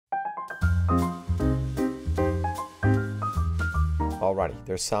Alrighty,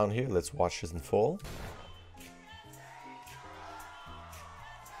 there's sound here. Let's watch this in full.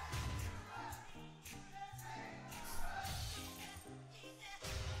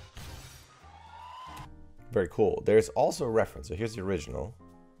 Very cool. There's also a reference. So here's the original.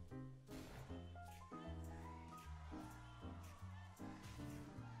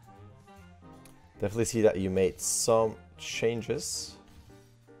 Definitely see that you made some changes.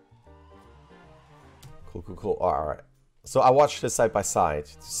 Cool, cool, cool. All right. So I watched this side by side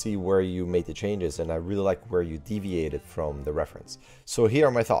to see where you made the changes, and I really like where you deviated from the reference. So here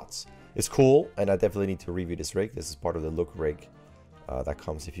are my thoughts. It's cool, and I definitely need to review this rig. This is part of the look rig that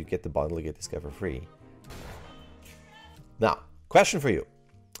comes if you get the bundle. You get this guy for free. Now, question for you.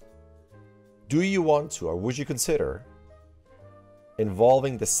 Do you want to, or would you consider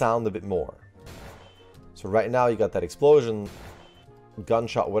involving the sound a bit more? So right now you got that explosion,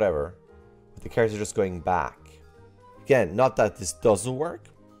 gunshot, whatever, with the character just going back. Again, not that this doesn't work,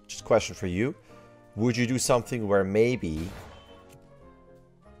 just a question for you. Would you do something where maybe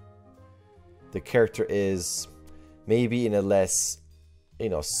the character is maybe in a less, you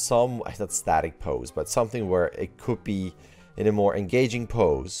know, not static pose, but something where it could be in a more engaging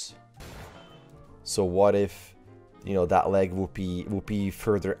pose. So what if, you know, that leg would be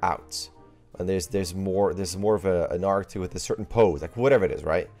further out, and there's more of an arc to with a certain pose, like whatever it is,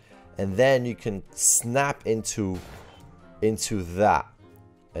 right? And then you can snap into that,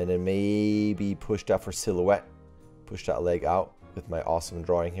 and then maybe push that for silhouette, push that leg out with my awesome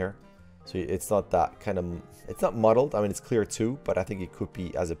drawing here. So it's not that kind of, it's not muddled. I mean, it's clear too, but I think it could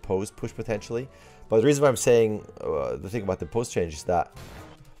be as a pose push potentially. But the reason why I'm saying the thing about the pose change is that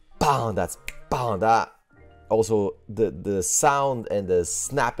bang, that's bang, that also the sound and the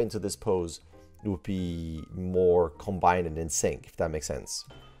snap into this pose would be more combined and in sync, if that makes sense.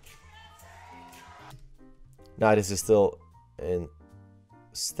 Now this is still in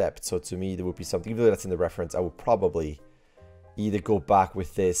stepped, so to me there would be something, even though that's in the reference, I would probably either go back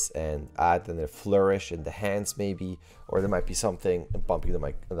with this and add then a flourish in the hands maybe, or there might be something, I'm bumping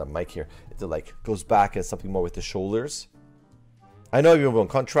the mic here, it like goes back and something more with the shoulders. I know you want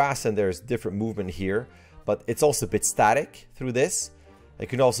contrast and there's different movement here, but it's also a bit static through this. It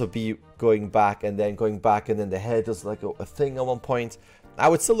can also be going back and then the head does like a thing at one point. I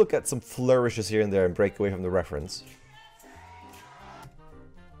would still look at some flourishes here and there and break away from the reference.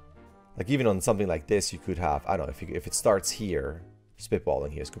 Like even on something like this, you could have, I don't know, if it starts here, spitballing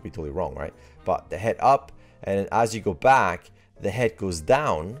here, this could be totally wrong, right? But the head up, and as you go back, the head goes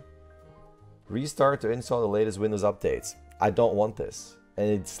down. Restart to install the latest Windows updates. I don't want this. And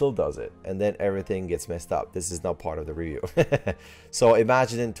it still does it. And then everything gets messed up. This is not part of the review. So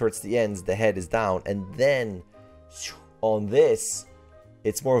imagine towards the ends, the head is down, and then on this,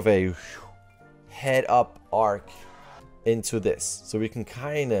 it's more of a head up arc into this. So we can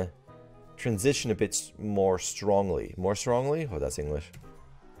kind of transition a bit more strongly. More strongly? Oh, that's English.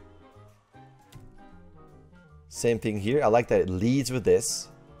 Same thing here. I like that it leads with this.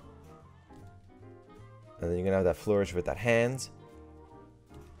 And then you're going to have that flourish with that hand.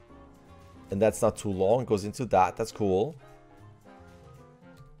 And that's not too long. It goes into that. That's cool.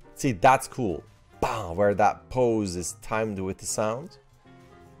 See, that's cool. Bam! Where that pose is timed with the sound.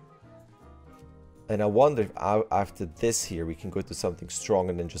 And I wonder if after this here, we can go to something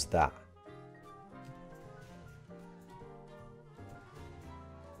stronger than just that.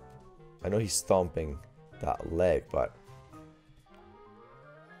 I know he's stomping that leg, but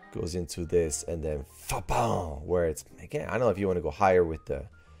goes into this and then fa-bam, where it's, again, I don't know if you want to go higher with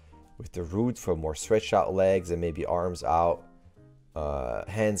the root for more stretched out legs and maybe arms out,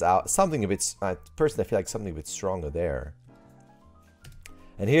 hands out, something a bit, personally I feel like something a bit stronger there.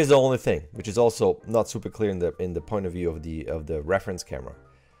 And here's the only thing, which is also not super clear in the point of view of the reference camera.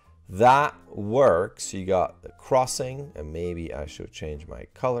 That works. You got the crossing, and maybe I should change my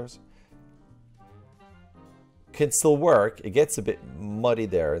colors. Can still work. It gets a bit muddy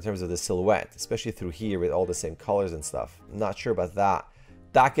there in terms of the silhouette, especially through here with all the same colors and stuff. I'm not sure about that.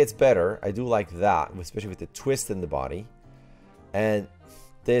 That gets better. I do like that, especially with the twist in the body. And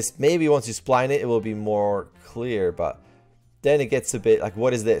this, maybe once you spline it, it will be more clear, but then it gets a bit like,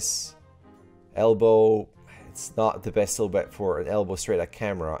 what is this? Elbow, it's not the best silhouette for an elbow straight at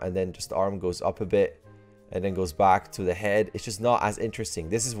camera, and then just the arm goes up a bit and then goes back to the head. It's just not as interesting.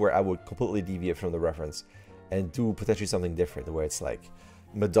 This is where I would completely deviate from the reference and do potentially something different, where it's like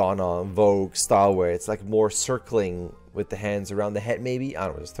Madonna, Vogue style, where it's like more circling with the hands around the head maybe. I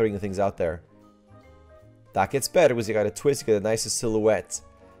don't know, just throwing things out there. That gets better because you got a twist, you get a nicer silhouette.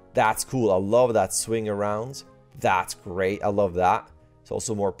 That's cool. I love that swing around. That's great. I love that. It's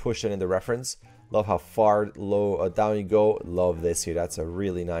also more push than in the reference. Love how far low down you go. Love this here. That's a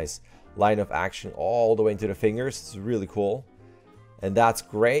really nice line of action all the way into the fingers. It's really cool. And that's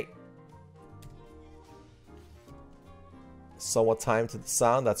great. Somewhat time to the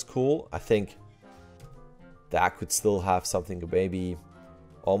sound. That's cool. I think that could still have something maybe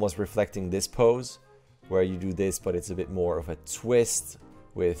almost reflecting this pose, where you do this, but it's a bit more of a twist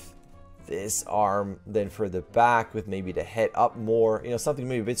with this arm then further back, with maybe the head up more, you know, something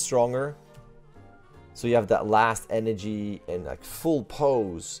maybe a bit stronger. So you have that last energy and like full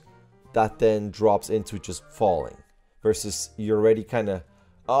pose that then drops into just falling, versus you're already kind of,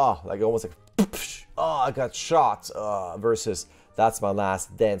 like almost like, I got shot, versus that's my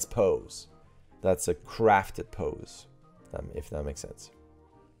last dance pose. That's a crafted pose, if that makes sense.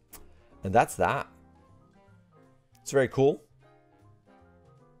 And that's that. It's very cool.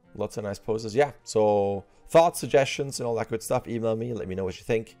 Lots of nice poses. Yeah, so thoughts, suggestions, and all that good stuff, email me, let me know what you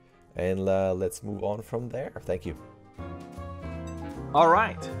think, and let's move on from there. Thank you. All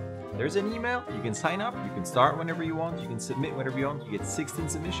right, there's an email. You can sign up, you can start whenever you want, you can submit whenever you want. You get 16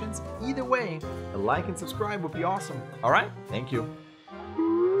 submissions. Either way, a like and subscribe would be awesome. All right, thank you.